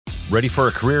Ready for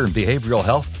a career in behavioral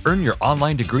health? Earn your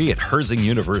online degree at Herzing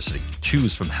University.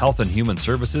 Choose from health and human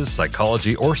services,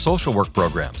 psychology, or social work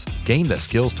programs. Gain the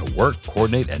skills to work,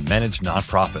 coordinate, and manage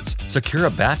nonprofits. Secure a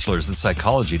bachelor's in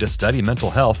psychology to study mental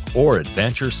health, or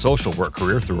advance your social work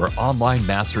career through our online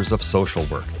Masters of Social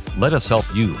Work. Let us help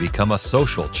you become a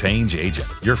social change agent.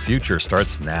 Your future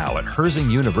starts now at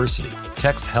Herzing University.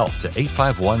 Text HEALTH to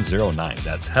 85109.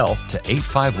 That's HEALTH to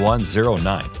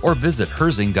 85109. Or visit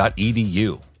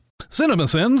herzing.edu.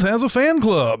 CinemaSins has a fan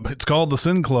club. It's called the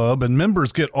Sin Club, and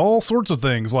members get all sorts of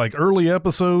things like early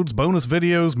episodes, bonus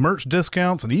videos, merch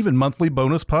discounts, and even monthly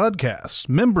bonus podcasts.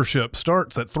 Membership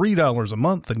starts at $3 a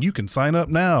month, and you can sign up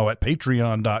now at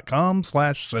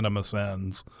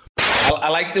patreon.com/CinemaSins. I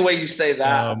like the way you say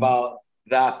that about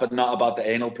that, but not about the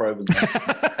anal probe.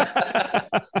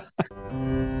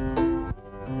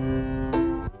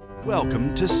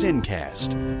 Welcome to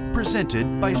Sincast,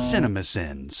 presented by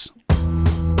CinemaSins.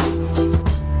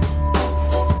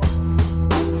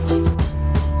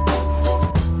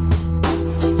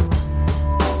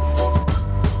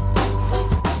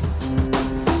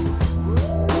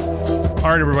 All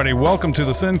right, everybody, welcome to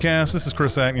the Sincast. This is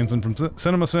Chris Atkinson from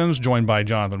CinemaSins, joined by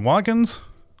Jonathan Watkins.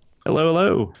 Hello,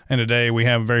 hello. And today we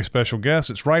have a very special guest.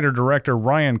 It's writer-director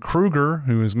Ryan Kruger,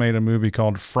 who has made a movie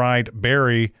called Fried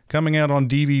Barry, coming out on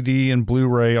DVD and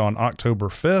Blu-ray on October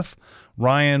 5th.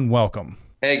 Ryan, welcome.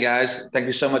 Hey, guys. Thank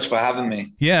you so much for having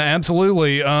me. Yeah,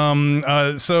 absolutely.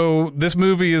 So this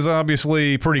movie is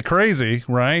obviously pretty crazy,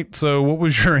 right? So what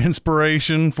was your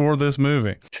inspiration for this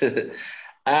movie?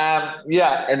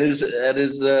 Yeah, it is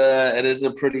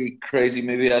a pretty crazy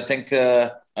movie. I think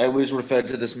I always refer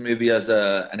to this movie as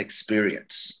an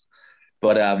experience.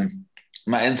 But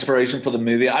my inspiration for the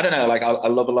movie, I don't know, like I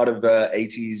love a lot of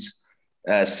 80s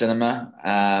cinema.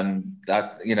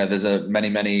 That, you know, there's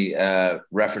many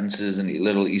references and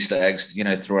little Easter eggs, you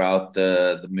know, throughout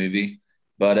the movie.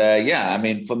 But yeah, I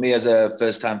mean, for me as a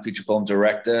first-time feature film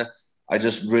director, I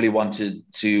just really wanted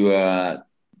to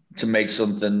make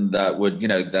something that would, you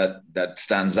know, that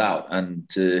stands out and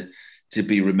to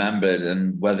be remembered.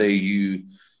 And whether you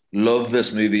love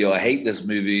this movie or hate this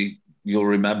movie, you'll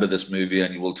remember this movie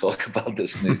and you will talk about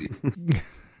this movie.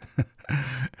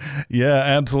 Yeah,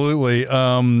 absolutely.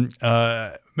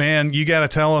 Man, you got to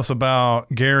tell us about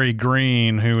Gary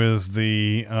Green, who is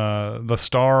the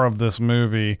star of this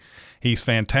movie. He's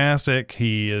fantastic.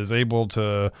 He is able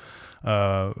to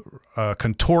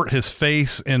contort his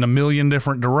face in a million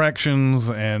different directions,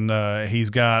 and he's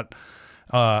got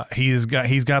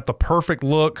the perfect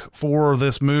look for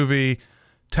this movie.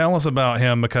 Tell us about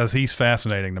him, because he's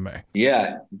fascinating to me.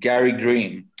 Yeah, Gary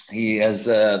Green. He is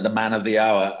the man of the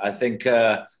hour. I think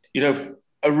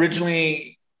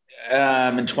originally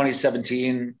in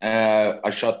 2017 I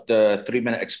shot the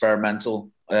 3-minute experimental,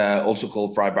 also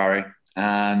called Fried Barry,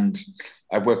 and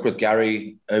I've worked with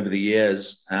Gary over the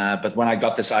years, but when I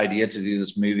got this idea to do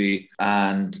this movie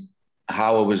and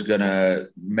how I was going to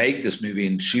make this movie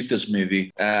and shoot this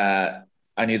movie, I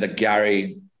knew that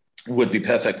Gary would be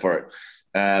perfect for it.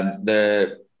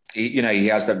 He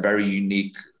has that very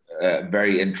unique,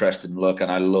 very interesting look,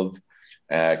 and I love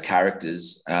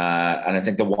characters. And I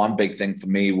think the one big thing for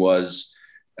me was,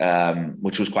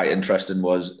 which was quite interesting,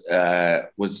 was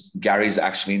Gary's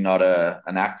actually not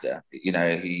an actor.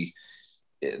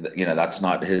 That's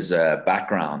not his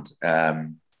background.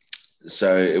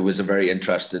 So it was a very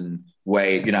interesting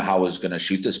way, how I was going to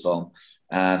shoot this film.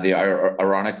 And the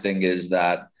ironic thing is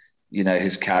that,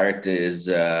 his character is,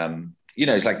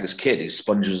 he's like this kid who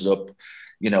sponges up,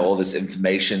 all this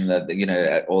information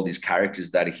that, all these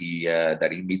characters that he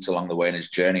meets along the way in his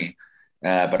journey.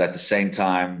 But at the same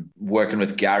time, working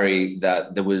with Gary,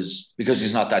 because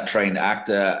he's not that trained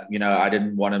actor, I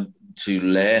didn't want him to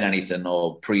learn anything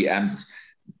or preempt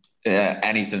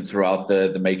anything throughout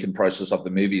the making process of the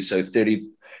movie. So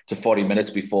 30 to 40 minutes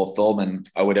before filming,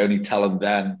 I would only tell him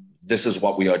then, this is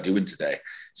what we are doing today.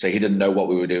 So he didn't know what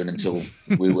we were doing until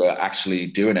we were actually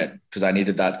doing it, because I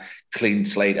needed that clean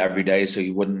slate every day so he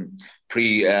wouldn't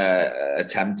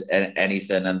attempt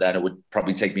anything, and then it would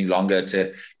probably take me longer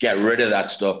to get rid of that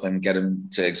stuff and get him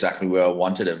to exactly where I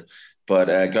wanted him.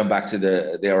 But going back to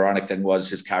the ironic thing was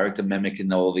his character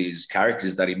mimicking all these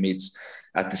characters that he meets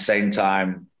at the same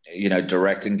time.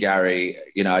 Directing Gary,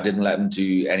 I didn't let him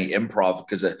do any improv,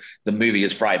 because the movie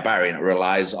is Fried Barry and it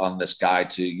relies on this guy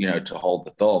to hold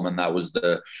the film. And that was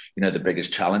the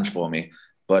biggest challenge for me.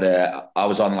 But I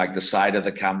was on like the side of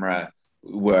the camera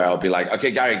where I'll be like,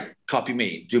 okay, Gary, copy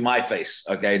me, do my face.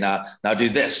 Okay, now do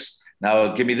this.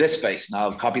 Now give me this face.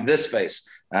 Now copy this face.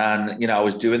 And, I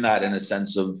was doing that in a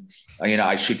sense of,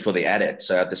 I shoot for the edit.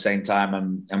 So at the same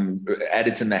time, I'm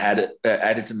editing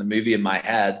the movie in my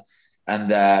head.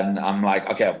 And then I'm like,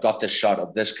 okay, I've got this shot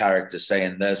of this character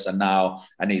saying this, and now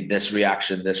I need this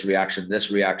reaction, this reaction,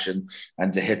 this reaction.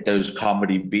 And to hit those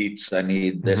comedy beats, I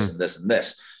need this and this and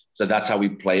this. So that's how we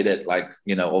played it, like,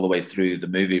 all the way through the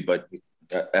movie. But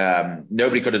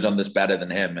nobody could have done this better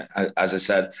than him. As I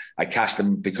said, I cast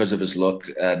him because of his look,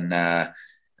 and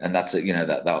that's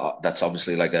that's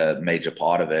obviously like a major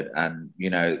part of it. And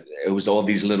it was all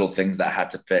these little things that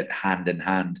had to fit hand in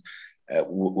hand.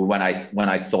 When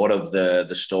I thought of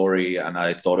the story, and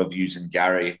I thought of using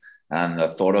Gary, and I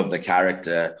thought of the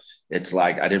character, it's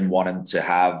like I didn't want him to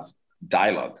have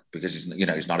dialogue, because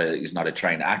he's not a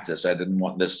trained actor. So I didn't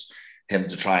want him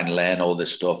to try and learn all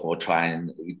this stuff or try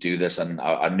and do this, and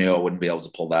I knew I wouldn't be able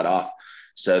to pull that off.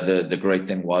 So the great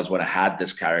thing was, when I had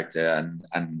this character,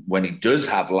 and when he does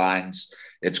have lines,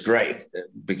 it's great,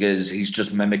 because he's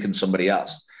just mimicking somebody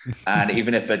else. And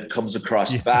even if it comes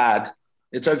across bad,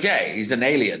 it's okay. He's an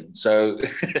alien, so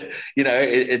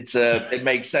it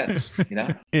makes sense.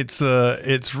 It's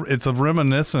a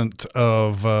reminiscent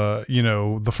of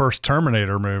the first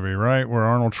Terminator movie, right, where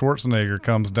Arnold Schwarzenegger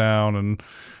comes down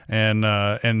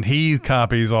and he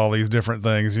copies all these different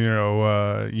things,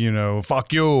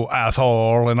 fuck you,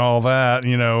 asshole, and all that.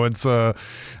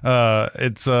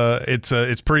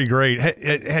 It's pretty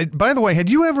great. By the way, had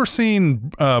you ever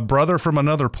seen Brother from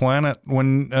Another Planet?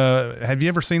 Have you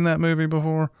ever seen that movie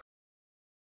before?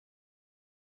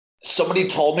 Somebody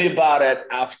told me about it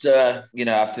after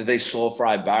they saw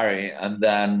Fry Barry, and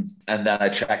then I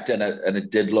checked in it, and it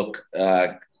did look.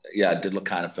 It did look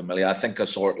kind of familiar. I think I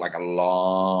saw it like a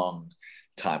long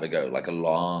time ago, like a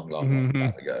long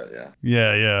time ago.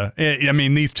 Yeah. I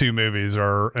mean, these two movies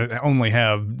only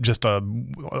have just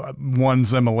one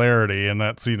similarity, and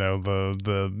that's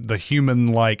the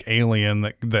human-like alien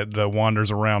that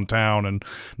wanders around town and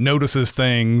notices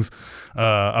things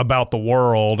about the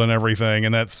world and everything.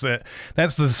 And that's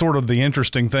the sort of the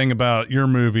interesting thing about your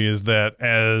movie, is that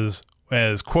as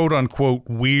quote unquote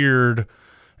weird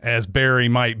as Barry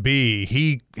might be,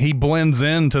 he blends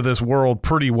into this world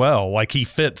pretty well. Like, he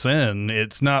fits in.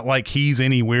 It's not like he's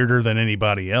any weirder than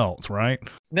anybody else, right?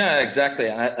 No, exactly.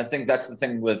 And I think that's the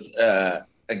thing with,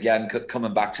 again,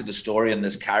 coming back to the story and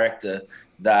this character,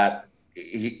 that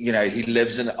he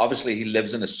lives in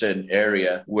a certain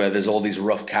area where there's all these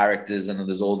rough characters and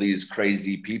there's all these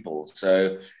crazy people.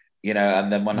 So,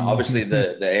 and then when obviously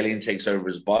the alien takes over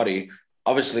his body,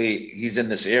 obviously he's in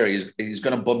this area. He's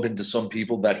going to bump into some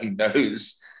people that he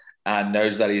knows, and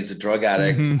knows that he's a drug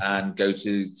addict, and go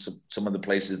to some of the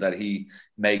places that he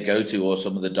may go to, or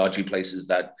some of the dodgy places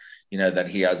that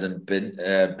he hasn't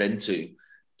been to.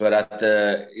 But at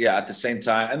the same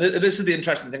time, and this is the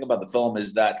interesting thing about the film,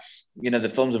 is that the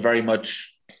films are very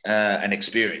much an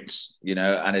experience,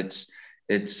 and it's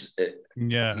there's,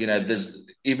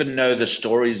 even though the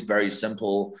story is very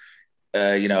simple.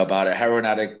 About a heroin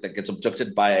addict that gets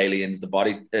abducted by aliens.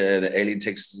 The alien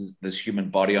takes this human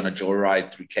body on a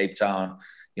joyride through Cape Town.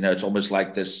 It's almost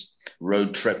like this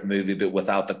road trip movie, but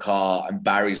without the car, and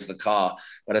Barry's the car.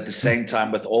 But at the same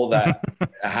time, with all that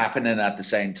happening at the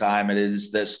same time, it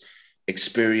is this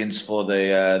experience for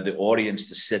the audience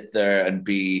to sit there and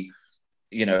be,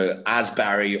 as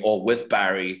Barry or with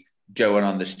Barry, going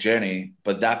on this journey.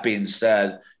 But that being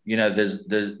said,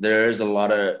 there is a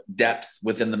lot of depth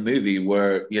within the movie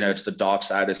where, it's the dark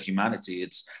side of humanity.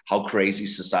 It's how crazy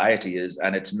society is.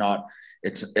 And it's not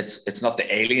the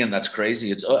alien that's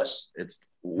crazy. It's us.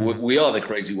 We are the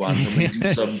crazy ones.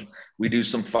 And we do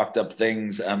some fucked up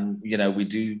things. We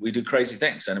do crazy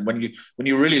things. And when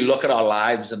you really look at our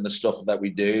lives and the stuff that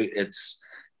we do, it's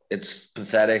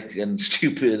pathetic and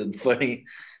stupid and funny.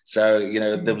 So,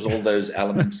 there was all those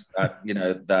elements that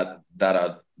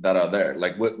are there.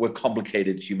 Like, we're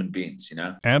complicated human beings,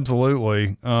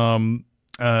 Absolutely.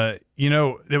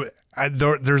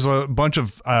 There's a bunch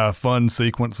of fun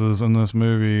sequences in this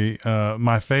movie.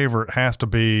 My favorite has to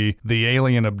be the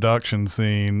alien abduction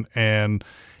scene. And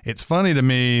it's funny to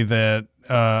me that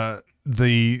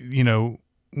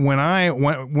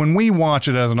when we watch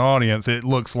it as an audience, it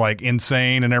looks like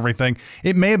insane and everything.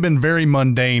 It may have been very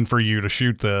mundane for you to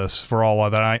shoot this, for all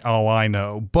I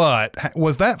know. But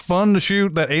was that fun to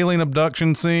shoot, that alien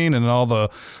abduction scene and all the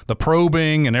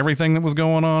probing and everything that was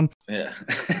going on?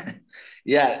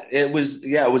 Yeah, it was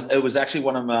actually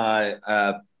one of my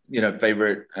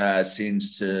favorite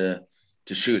scenes to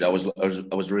shoot. I was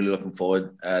really looking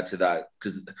forward to that,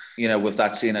 because with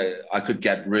that scene I could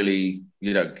get really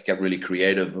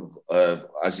creative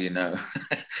as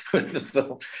with the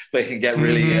film, but I can get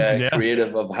really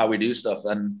creative of how we do stuff,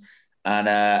 and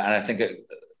I think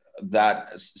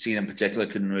that scene in particular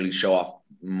can really show off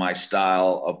my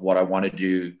style of what I want to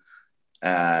do,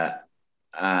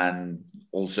 and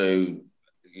also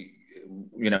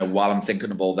while I'm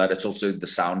thinking of all that, it's also the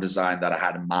sound design that I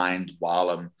had in mind while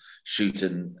I'm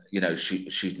shooting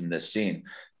this scene.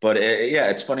 But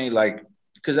it's funny, like,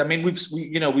 because I mean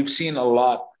we've seen a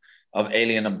lot of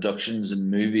alien abductions in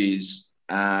movies,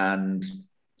 and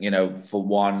for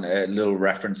one, a little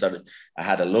reference that I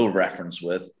had a little reference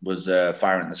with was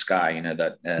Fire in the Sky,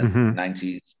 that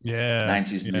 90s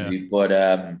movie.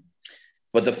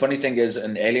 But the funny thing is,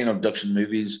 in alien abduction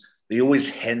movies, they always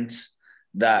hint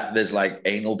that there's like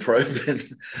anal probing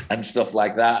and stuff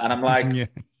like that, and I'm like,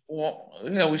 well,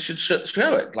 we should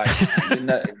show it. Like,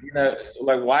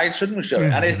 like, why shouldn't we show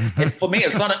it? And it for me,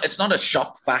 it's not a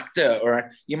shock factor,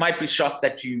 or you might be shocked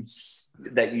that you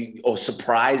or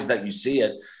surprised that you see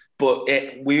it, but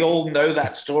we all know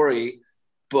that story,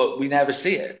 but we never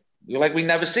see it. We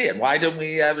never see it. Why don't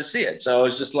we ever see it? So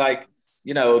it's just like,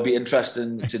 it would be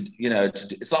interesting to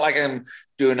it's not like I'm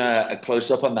doing a close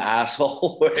up on the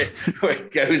asshole where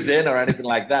it goes in or anything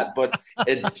like that. But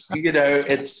it's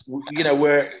it's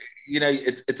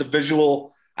a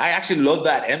visual. I actually love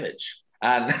that image,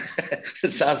 and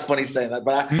it sounds funny saying that,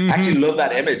 but I actually love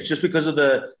that image just because of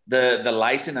the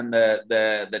lighting and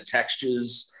the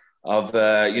textures of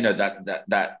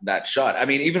that shot. I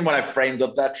mean, even when I framed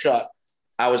up that shot,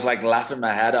 I was like laughing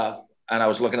my head off. And I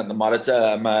was looking at the monitor,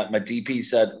 and my DP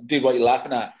said, "Dude, what are you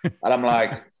laughing at?" And I'm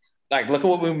like, look at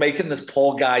what we're making this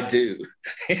poor guy do.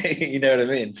 You know what I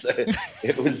mean? So it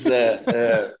was,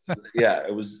 it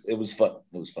was fun.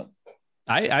 It was fun.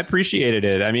 I appreciated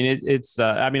it. I mean, it's.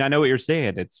 I mean, I know what you're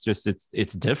saying. It's just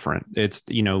it's different. It's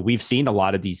we've seen a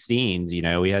lot of these scenes.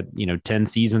 We had 10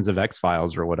 seasons of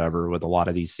X-Files or whatever with a lot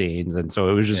of these scenes, and so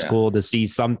it was just cool to see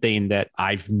something that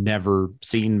I've never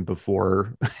seen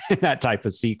before in that type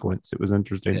of sequence. It was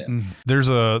interesting. Yeah. There's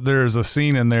a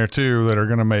scene in there too that are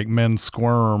going to make men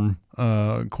squirm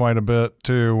quite a bit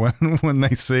too when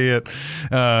they see it,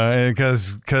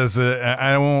 because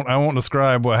I won't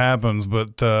describe what happens,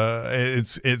 but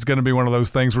it's going to be one of those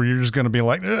things where you're just going to be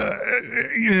like, you're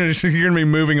going to be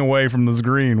moving away from the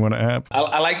screen when it happens.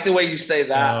 I like the way you say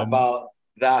that about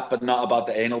that, but not about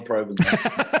the anal probing.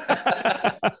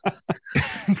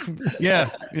 yeah,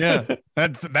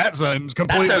 that sounds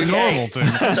completely normal to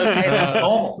me. That's okay. That's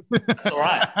normal. That's all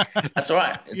right. That's all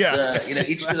right. It's,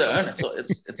 each to their own.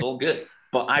 It's all good.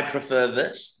 But I prefer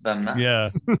this than that.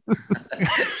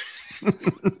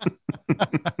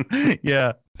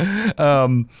 Yeah.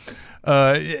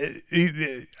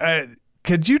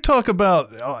 Could you talk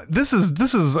about this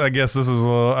is I guess this is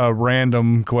a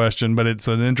random question, but it's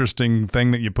an interesting thing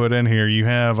that you put in here. You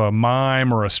have a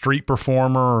mime or a street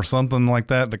performer or something like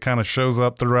that kind of shows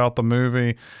up throughout the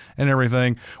movie and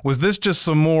everything. Was this just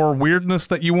some more weirdness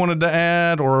that you wanted to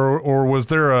add, or was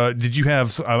there did you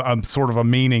have a sort of a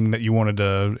meaning that you wanted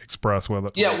to express with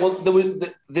it? Yeah, well,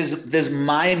 there's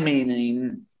my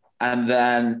meaning, and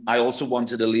then I also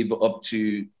wanted to leave it up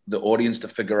to the audience to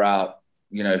figure out,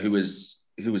 who is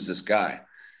this guy,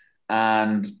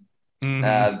 and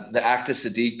the actor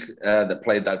Siddiq that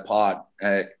played that part,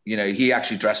 he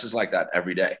actually dresses like that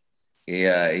every day. He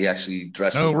actually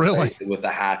dresses with the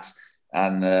hat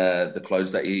and the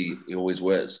clothes that he always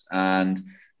wears. And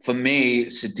for me,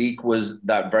 Siddiq was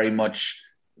that very much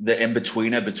the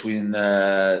in-betweener between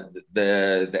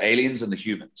the aliens and the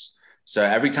humans. So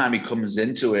every time he comes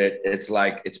into it, it's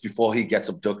like it's before he gets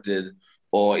abducted,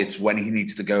 or it's when he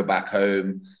needs to go back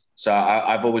home. So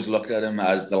I've always looked at him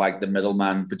as the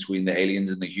middleman between the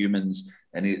aliens and the humans,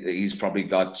 and he's probably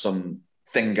got some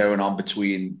thing going on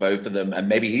between both of them, and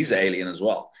maybe he's an alien as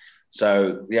well.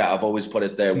 So yeah, I've always put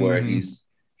it there where he's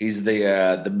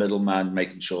the middleman,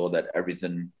 making sure that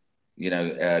everything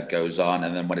goes on,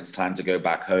 and then when it's time to go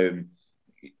back home,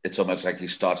 it's almost like he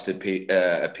starts to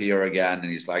appear again, and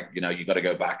he's like, you got to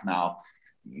go back now.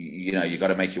 You got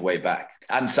to make your way back.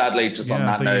 And sadly, just on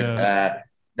that note,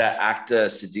 that actor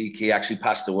Siddiq, he actually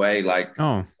passed away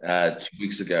 2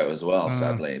 weeks ago as well,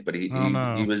 sadly. But he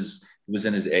was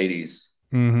in his 80s.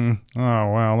 Mm-hmm. Oh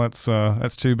wow, that's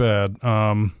too bad.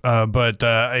 But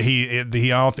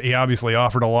he obviously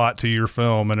offered a lot to your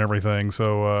film and everything.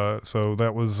 So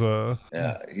that was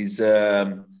he's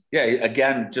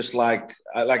again, just like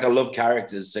I love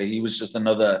characters. So he was just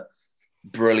another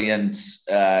brilliant,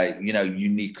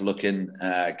 unique looking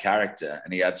character,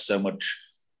 and he had so much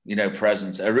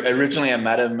presence. Originally, I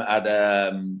met him at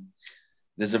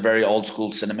there's a very old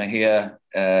school cinema here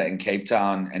in Cape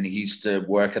Town, and he used to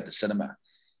work at the cinema.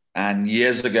 And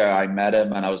years ago, I met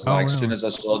him, and I was as soon as I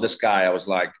saw this guy, I was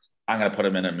like, I'm going to put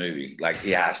him in a movie. Like,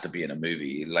 he has to be in a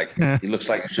movie. Like, he looks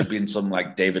like he should be in some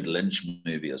like David Lynch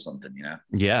movie or something,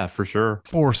 Yeah, for sure.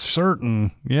 For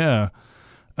certain. Yeah.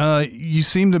 You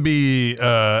seem to be,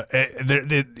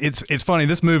 it's funny.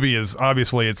 This movie is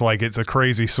obviously, it's a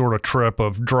crazy sort of trip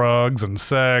of drugs and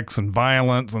sex and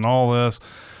violence and all this,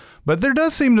 but there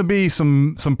does seem to be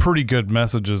some pretty good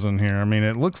messages in here. I mean,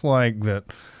 it looks like that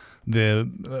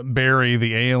Barry,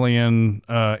 the alien,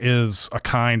 is a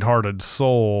kind-hearted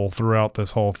soul throughout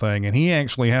this whole thing, and he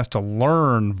actually has to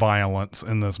learn violence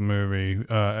in this movie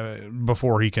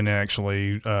before he can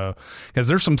actually, because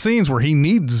there's some scenes where he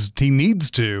needs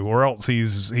to, or else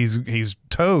he's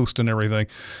toast and everything.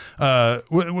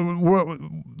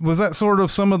 Was that sort of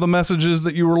some of the messages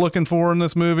that you were looking for in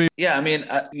this movie? Yeah, I mean,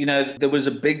 there was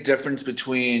a big difference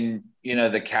between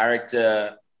the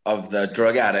character of the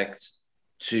drug addict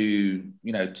to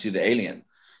the alien.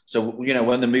 So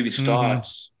when the movie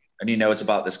starts and it's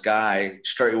about this guy,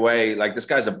 straight away, like, this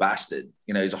guy's a bastard.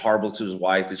 He's horrible to his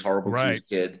wife, he's horrible to his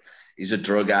kid, he's a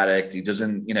drug addict, he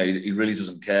doesn't he really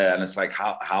doesn't care. And it's like,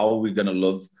 how are we going to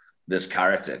love this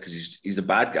character, because he's a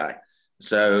bad guy.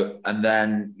 So, and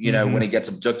then when he gets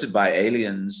abducted by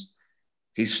aliens,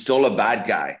 he's still a bad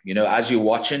guy. As you're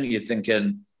watching, you're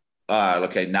thinking,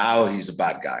 okay, now he's a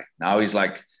bad guy, now he's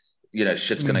like,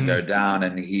 shit's going to go down,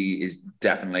 and he is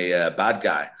definitely a bad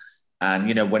guy.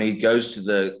 And, when he goes to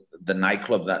the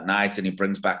nightclub that night and he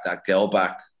brings back that girl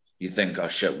back, you think, oh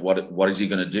shit, what is he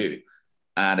going to do?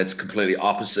 And it's completely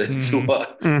opposite to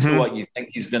what you think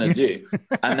he's going to do.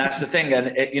 And that's the thing.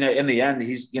 And, in the end,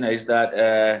 he's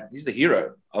the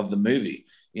hero of the movie,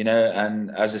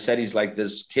 and as I said, he's like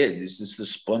this kid, he's just the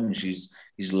sponge. He's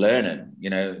learning,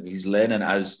 he's learning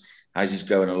as he's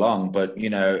going along. But,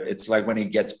 it's like when he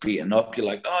gets beaten up, you're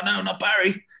like, oh no, not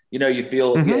Barry. You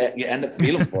feel, you end up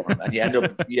feeling for him, and you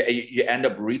end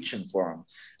up reaching for him.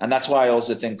 And that's why I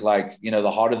also think, like,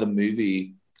 the heart of the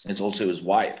movie is also his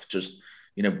wife, just,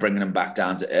 bringing him back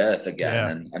down to earth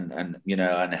again,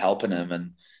 and helping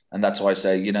him. And that's why I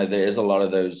say, there is a lot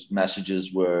of those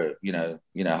messages where,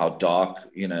 how dark,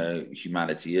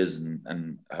 humanity is,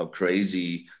 and how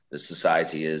crazy the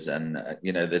society is. And,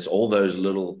 there's all those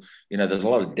little, there's a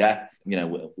lot of depth,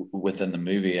 within the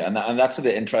movie. And that's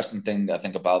the interesting thing I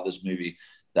think about this movie,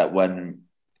 that when,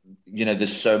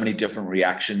 there's so many different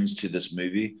reactions to this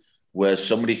movie, where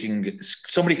somebody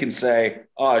can say,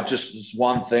 oh, just this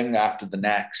one thing after the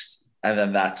next, and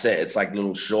then that's it. It's like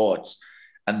little shorts.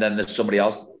 And then there's somebody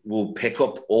else will pick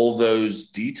up all those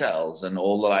details and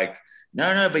all, like,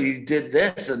 no, but he did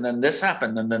this, and then this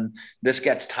happened, and then this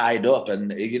gets tied up.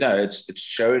 And, it's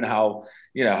showing how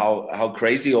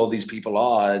crazy all these people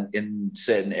are in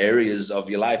certain areas of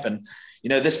your life. And,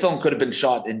 this film could have been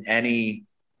shot in any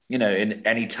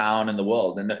town in the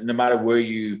world. And no matter where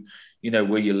you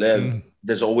live,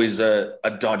 there's always a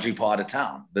dodgy part of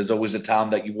town. There's always a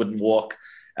town that you wouldn't walk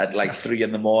at like 3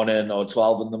 a.m. or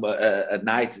 12 at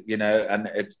night, and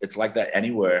it's like that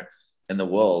anywhere in the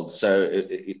world. So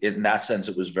in that sense,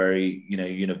 it was very,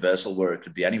 universal, where it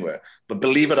could be anywhere. But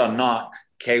believe it or not,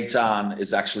 Cape Town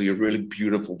is actually a really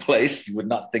beautiful place. You would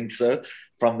not think so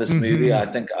from this movie. I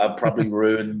think I've probably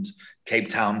ruined Cape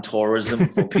Town tourism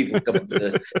for people coming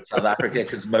to South Africa,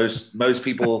 because most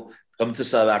people come to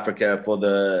South Africa for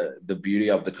the beauty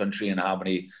of the country and how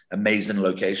many amazing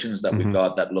locations that we've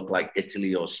got that look like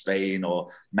Italy or Spain or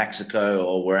Mexico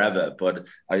or wherever. But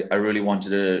I really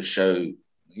wanted to show,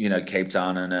 Cape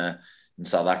Town and in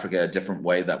South Africa a different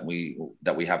way that we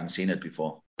haven't seen it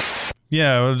before.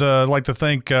 Yeah, I would like to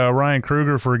thank Ryan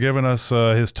Kruger for giving us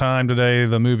his time today.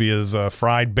 The movie is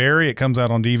Fried Barry. It comes out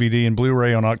on DVD and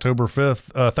Blu-ray on October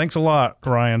 5th. Thanks a lot,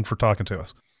 Ryan, for talking to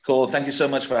us. Cool. Thank you so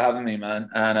much for having me, man.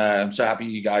 And I'm so happy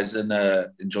you guys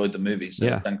enjoyed the movie.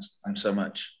 So thanks so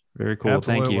much. Very cool.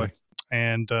 Absolutely. Thank you.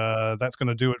 And that's going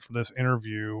to do it for this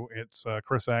interview. It's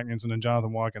Chris Atkinson and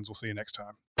Jonathan Watkins. We'll see you next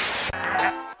time.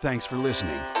 Thanks for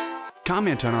listening.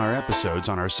 Comment on our episodes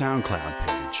on our SoundCloud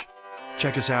page.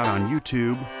 Check us out on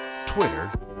YouTube,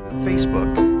 Twitter,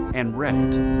 Facebook, and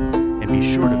Reddit. And be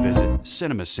sure to visit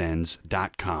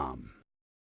cinemasins.com.